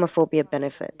Islamophobia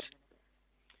benefit?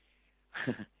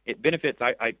 It benefits,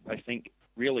 I think,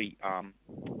 really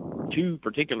two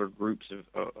particular groups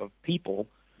of people.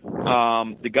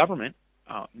 The government,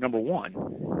 number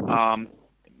one,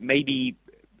 maybe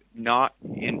not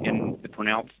in the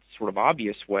pronounced sort of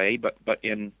obvious way, but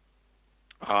in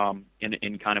kind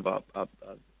of a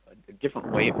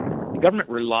different way. The government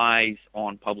relies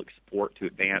on public support to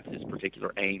advance its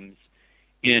particular aims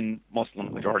in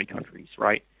Muslim-majority countries,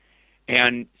 right?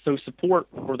 And so support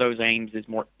for those aims is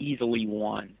more easily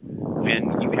won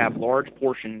when you have large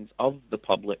portions of the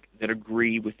public that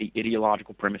agree with the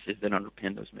ideological premises that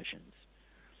underpin those missions.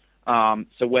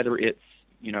 So whether it's,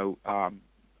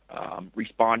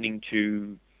 responding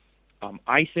to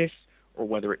ISIS, or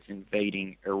whether it's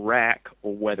invading Iraq,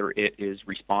 or whether it is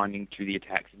responding to the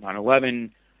attacks of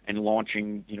 9/11 and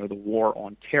launching, the war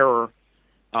on terror,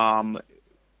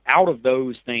 out of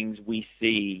those things we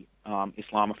see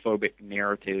Islamophobic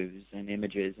narratives and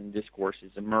images and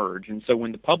discourses emerge. And so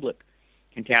when the public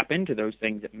can tap into those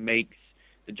things, it makes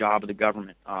the job of the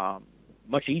government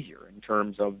much easier in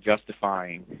terms of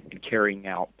justifying and carrying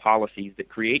out policies that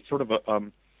create sort of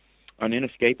an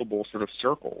inescapable sort of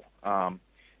circle.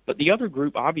 But the other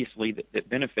group, obviously, that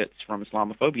benefits from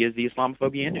Islamophobia is the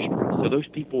Islamophobia industry. So those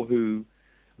people who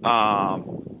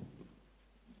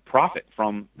profit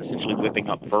from essentially whipping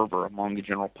up fervor among the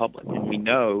general public. And we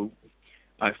know,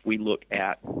 if we look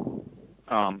at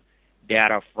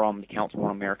data from the Council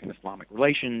on American Islamic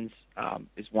Relations,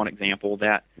 is one example,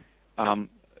 that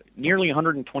nearly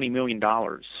 $120 million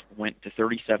went to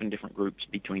 37 different groups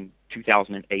between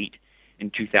 2008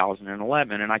 and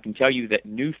 2011. And I can tell you that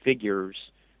new figures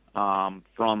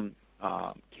from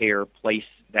CARE place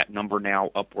that number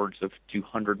now upwards of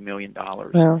 $200 million.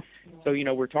 Wow. So,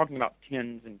 we're talking about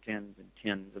tens and tens and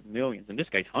tens of millions, in this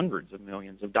case hundreds of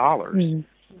millions of dollars,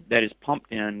 that is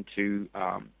pumped into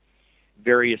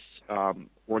various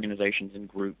organizations and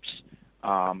groups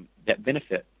that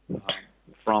benefit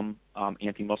from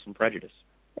anti-Muslim prejudice.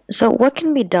 So what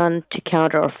can be done to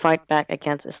counter or fight back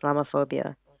against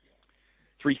Islamophobia?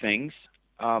 Three things.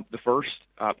 The first,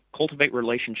 cultivate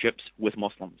relationships with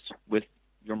Muslims, with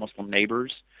your Muslim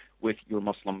neighbors, with your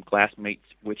Muslim classmates,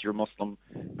 with your Muslim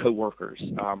co-workers.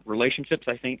 Relationships,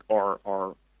 I think,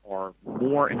 are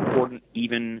more important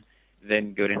even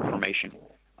than good information.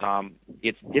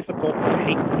 It's difficult to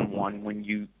hate someone when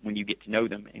you get to know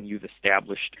them and you've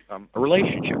established a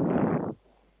relationship.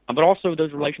 But also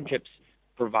those relationships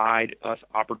provide us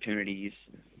opportunities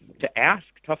to ask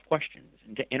tough questions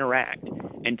and to interact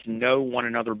and to know one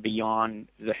another beyond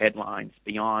the headlines,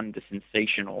 beyond the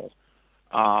sensational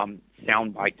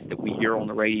sound bites that we hear on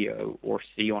the radio or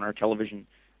see on our television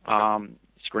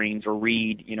screens or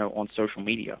read, on social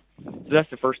media. So that's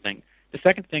the first thing. The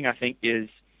second thing, I think, is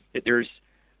that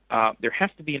there has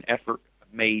to be an effort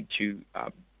made to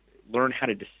learn how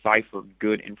to decipher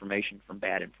good information from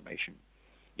bad information.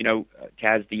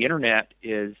 Taz, the internet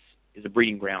is a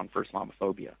breeding ground for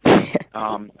Islamophobia.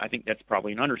 I think that's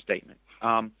probably an understatement.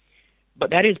 But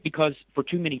that is because for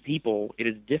too many people, it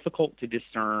is difficult to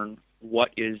discern what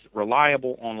is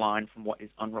reliable online from what is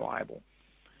unreliable.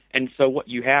 And so what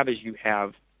you have is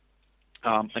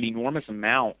an enormous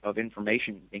amount of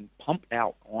information being pumped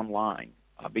out online,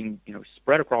 being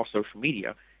spread across social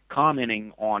media,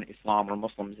 commenting on Islam or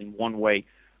Muslims in one way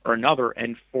or another.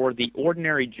 And for the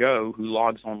ordinary Joe who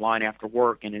logs online after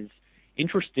work and is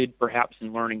interested perhaps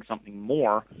in learning something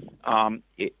more,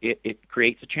 it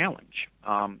creates a challenge.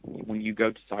 When you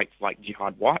go to sites like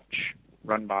Jihad Watch,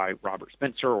 run by Robert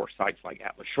Spencer, or sites like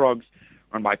Atlas Shrugs,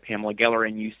 run by Pamela Geller,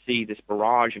 and you see this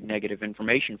barrage of negative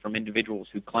information from individuals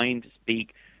who claim to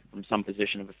speak from some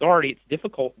position of authority, it's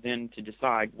difficult then to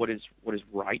decide what is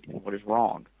right and what is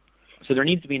wrong. So there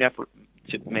needs to be an effort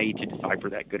made to decipher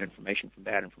that good information from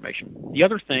bad information. The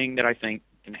other thing that I think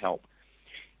can help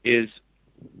is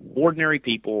ordinary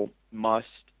people must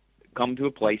come to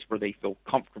a place where they feel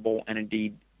comfortable and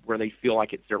indeed where they feel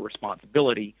like it's their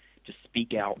responsibility to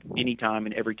speak out anytime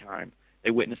and every time they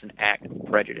witness an act of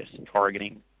prejudice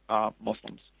targeting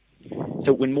Muslims.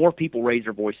 So when more people raise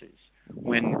their voices,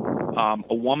 when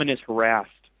a woman is harassed,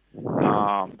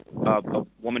 a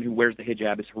woman who wears the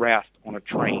hijab is harassed on a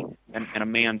train, and a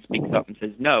man speaks up and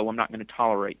says, no, I'm not going to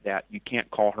tolerate that. You can't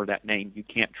call her that name. You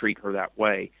can't treat her that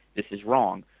way. This is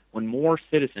wrong. When more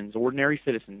citizens, ordinary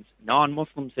citizens,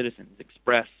 non-Muslim citizens,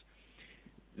 express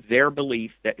their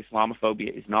belief that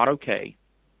Islamophobia is not okay,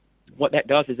 what that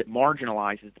does is it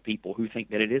marginalizes the people who think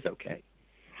that it is okay.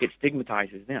 It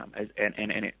stigmatizes them, and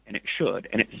it should,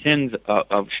 and it sends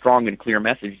a strong and clear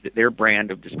message that their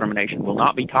brand of discrimination will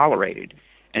not be tolerated,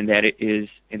 and that it is,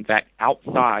 in fact,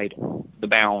 outside the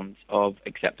bounds of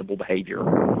acceptable behavior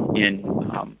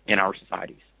in our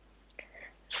societies.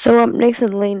 So,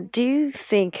 Nathan Lane, do you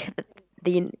think that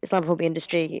the Islamophobia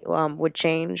industry would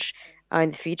change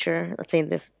in the future, let's say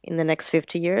in the next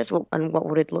 50 years, and what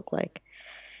would it look like?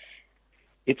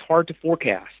 It's hard to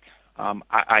forecast.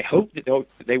 I hope that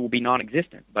they will be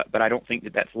non-existent, but I don't think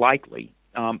that that's likely.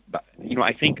 But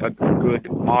I think a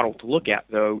good model to look at,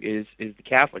 though, is the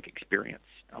Catholic experience.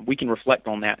 We can reflect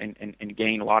on that and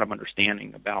gain a lot of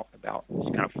understanding about this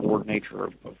kind of forward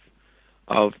nature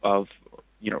of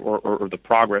or the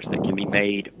progress that can be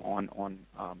made on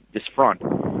this front.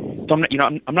 So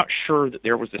I'm not sure that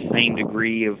there was the same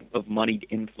degree of moneyed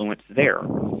influence there,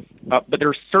 but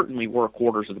there certainly were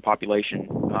quarters of the population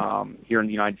here in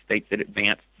the United States that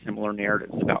advanced similar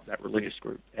narratives about that religious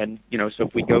group. And so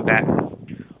if we go back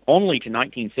only to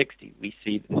 1960, we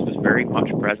see that this was very much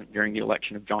present during the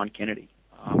election of John Kennedy.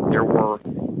 There were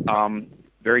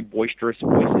very boisterous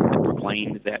voices that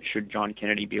proclaimed that should John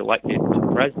Kennedy be elected to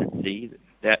the presidency,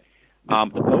 that the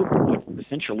Pope would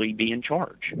essentially be in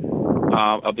charge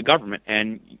of the government.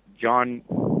 And John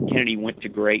Kennedy went to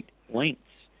great lengths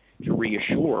to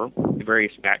reassure the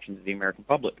various factions of the American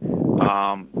public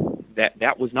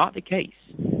that was not the case,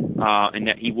 and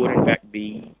that he would in fact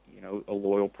be a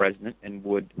loyal president and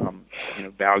would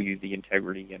value the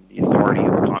integrity and the authority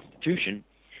of the Constitution.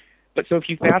 But so if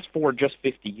you fast forward just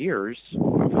 50 years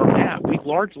from that, we've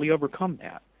largely overcome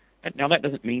that. Now, that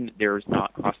doesn't mean that there's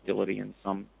not hostility in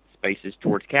some spaces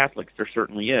towards Catholics. There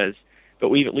certainly is. But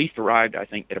we've at least arrived, I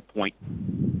think, at a point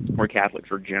where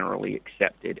Catholics are generally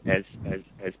accepted as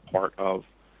part of,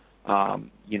 the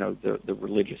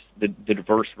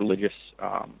diverse religious,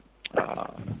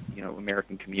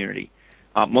 American community.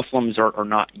 Muslims are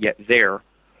not yet there,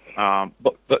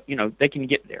 but they can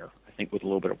get there, I think, with a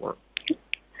little bit of work.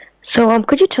 So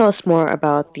could you tell us more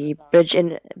about the Bridge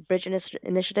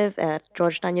Initiative at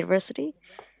Georgetown University?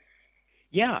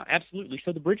 Yeah, absolutely.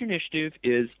 So the Bridge Initiative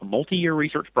is a multi-year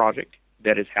research project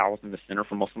that is housed in the Center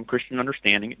for Muslim-Christian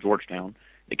Understanding at Georgetown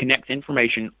that connects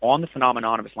information on the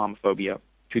phenomenon of Islamophobia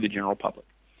to the general public.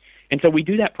 And so we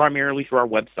do that primarily through our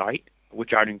website,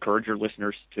 which I'd encourage your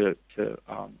listeners to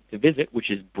visit, which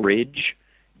is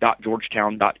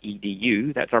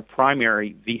bridge.georgetown.edu. That's our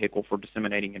primary vehicle for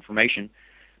disseminating information.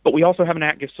 But we also have an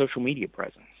active social media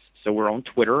presence. So we're on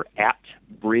Twitter at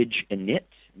BridgeInit,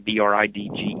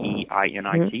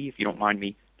 BridgeInit, if you don't mind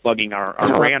me plugging our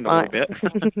brand a little bit.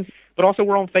 But also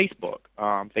we're on Facebook,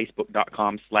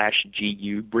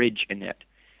 facebook.com/GUBridgeInit.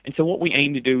 And so what we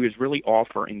aim to do is really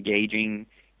offer engaging,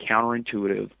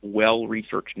 counterintuitive,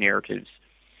 well-researched narratives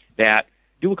that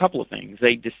do a couple of things.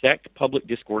 They dissect public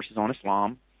discourses on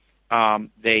Islam.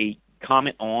 They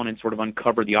comment on and sort of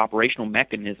uncover the operational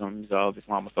mechanisms of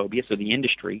Islamophobia, so the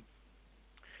industry,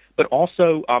 but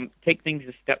also take things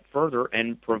a step further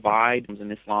and provide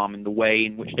in Islam in the way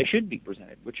in which they should be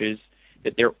presented, which is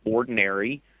that they're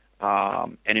ordinary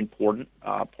and important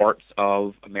parts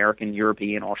of American,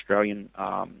 European, Australian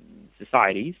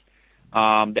societies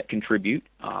that contribute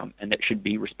and that should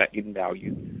be respected and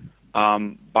valued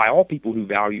by all people who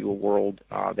value a world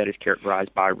that is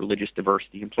characterized by religious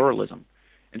diversity and pluralism.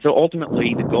 And so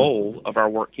ultimately the goal of our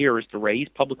work here is to raise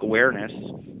public awareness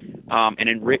and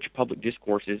enrich public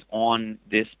discourses on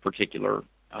this particular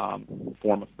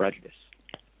form of prejudice.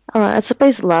 I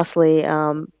suppose lastly,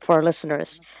 for our listeners,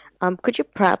 could you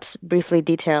perhaps briefly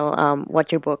detail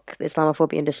what your book, The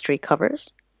Islamophobia Industry, covers?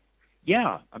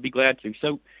 Yeah, I'd be glad to.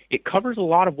 So it covers a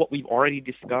lot of what we've already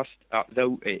discussed,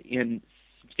 though in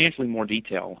substantially more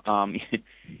detail.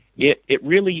 It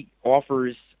really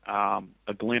offers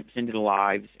a glimpse into the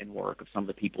lives and work of some of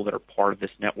the people that are part of this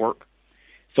network.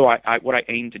 So what I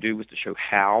aim to do was to show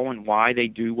how and why they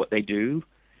do what they do.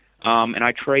 And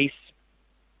I trace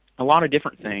a lot of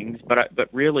different things, but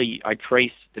really I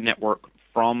trace the network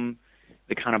from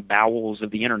the kind of bowels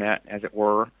of the internet, as it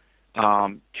were,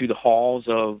 to the halls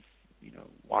of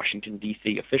Washington,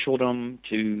 D.C. officialdom,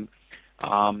 to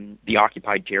the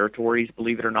occupied territories,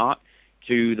 believe it or not,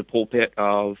 to the pulpit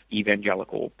of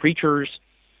evangelical preachers,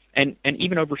 and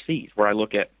even overseas, where I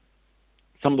look at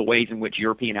some of the ways in which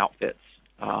European outfits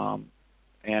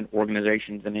and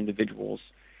organizations and individuals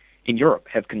in Europe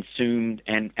have consumed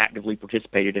and actively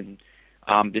participated in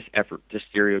this effort to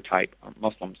stereotype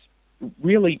Muslims.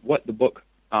 Really, what the book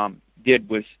did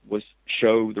was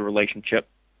show the relationships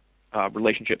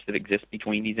that exist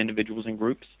between these individuals and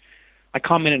groups. I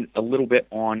commented a little bit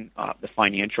on the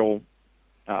financial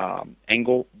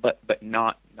angle, but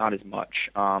not as much.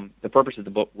 The purpose of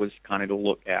the book was kind of to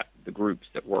look at the groups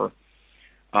that were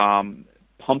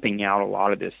pumping out a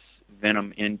lot of this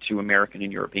venom into American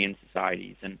and European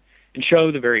societies, and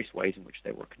show the various ways in which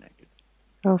they were connected.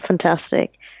 Oh,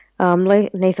 fantastic.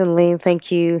 Nathan Lean,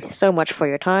 thank you so much for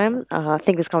your time. I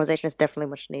think this conversation is definitely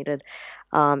much needed,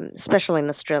 especially in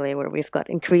Australia, where we've got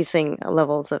increasing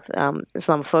levels of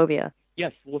Islamophobia.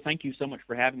 Yes, well, thank you so much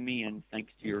for having me, and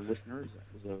thanks to your listeners.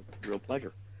 It was a real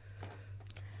pleasure.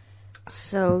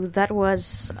 So that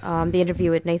was the interview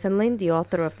with Nathan Lean, the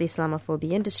author of The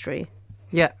Islamophobia Industry.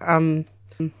 Yeah,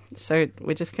 so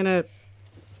we're just going to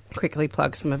quickly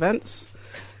plug some events,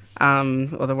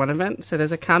 or the one event. So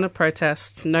there's a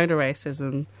counter-protest, No to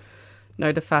Racism,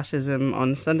 No to Fascism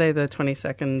on Sunday the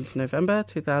 22nd November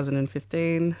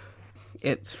 2015.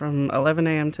 It's from 11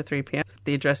 a.m. to 3 p.m.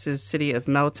 The address is City of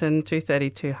Melton,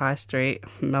 232 High Street,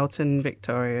 Melton,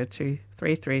 Victoria,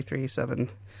 23337.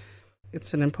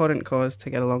 It's an important cause to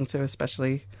get along to,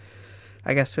 especially,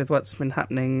 I guess, with what's been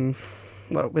happening,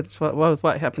 with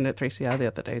what happened at 3CR the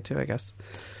other day too, I guess.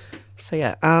 So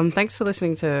yeah, thanks for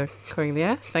listening to Clearing the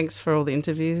Air. Thanks for all the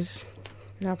interviews.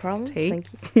 No problem. Thank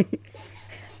you.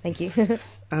 Thank you.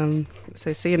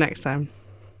 So see you next time.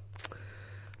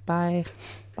 Bye.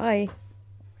 Bye.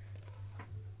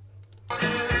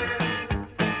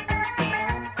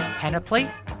 Panoply,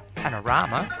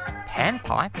 panorama,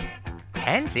 panpipe,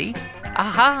 pansy,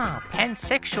 aha,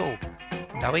 pansexual,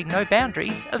 knowing no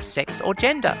boundaries of sex or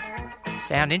gender.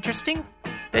 Sound interesting?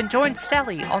 Then join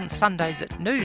Sally on Sundays at noon